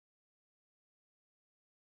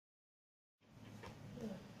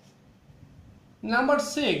Number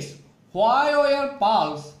 6. Why were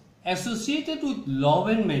pearls associated with love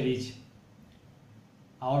and marriage?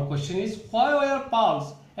 Our question is, why were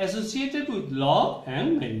pearls associated with love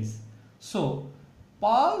and marriage? So,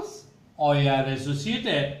 pearls were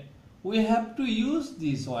associated, we have to use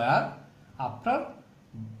this were after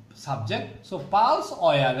subject. So, pearls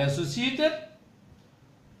were associated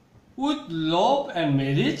with love and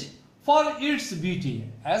marriage for its beauty.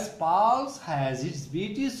 As pearls has its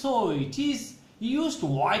beauty, so it is used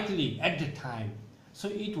widely at the time. So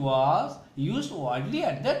it was used widely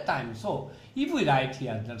at that time. So if we write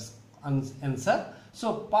here, that's answer.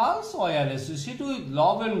 So pearls were associated with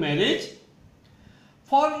love and marriage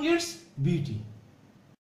for its beauty.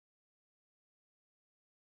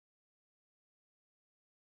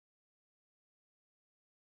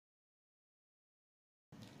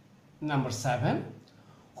 Number 7.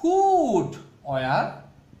 Who would wear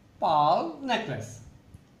pearl necklace?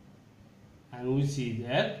 And we see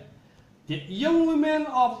that the young women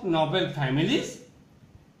of noble families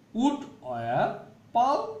would wear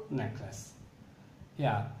pearl necklace.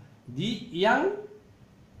 Here, the young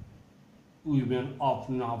women of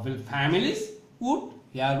noble families would,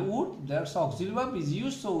 here would, there's auxiliary verb is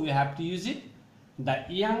used, so we have to use it. The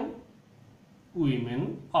young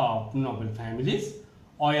women of noble families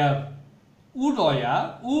would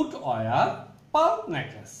wear pearl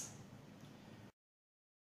necklace.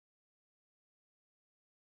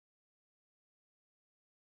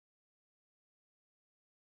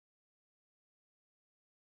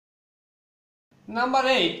 Number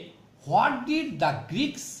 8. What did the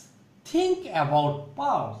Greeks think about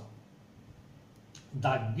pearls?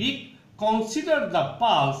 The Greeks considered the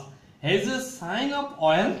pearls as a sign of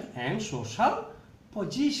wealth and social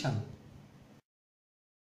position.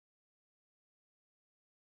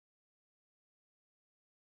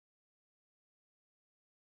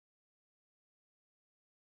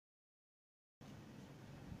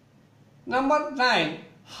 Number 9.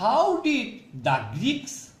 How did the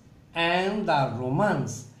Greeks and the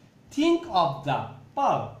Romans think of the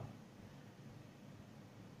pearl?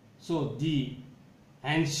 So the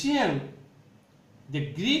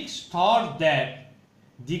Greeks thought that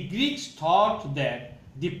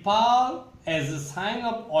the pearl as a sign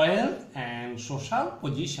of wealth and social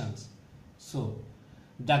positions. So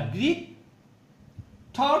the Greek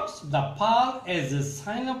thought the pearl as a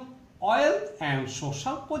sign of wealth and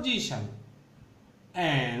social position,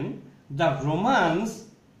 and the Romans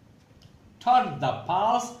thought the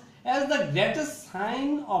pearls as the greatest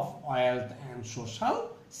sign of wealth and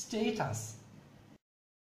social status.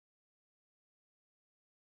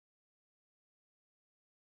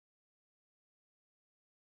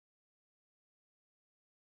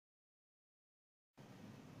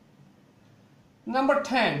 Number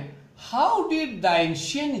 10. How did the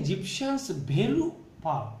ancient Egyptians value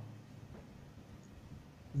pearl?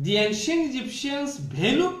 The ancient Egyptians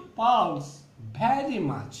valued pearls very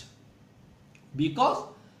much because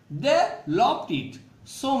they loved it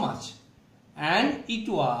so much, and it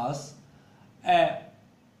was the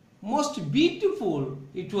most beautiful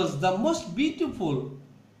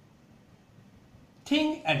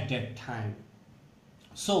thing at that time.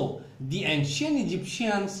 So the ancient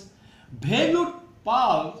Egyptians valued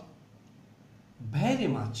pearls very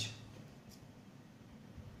much.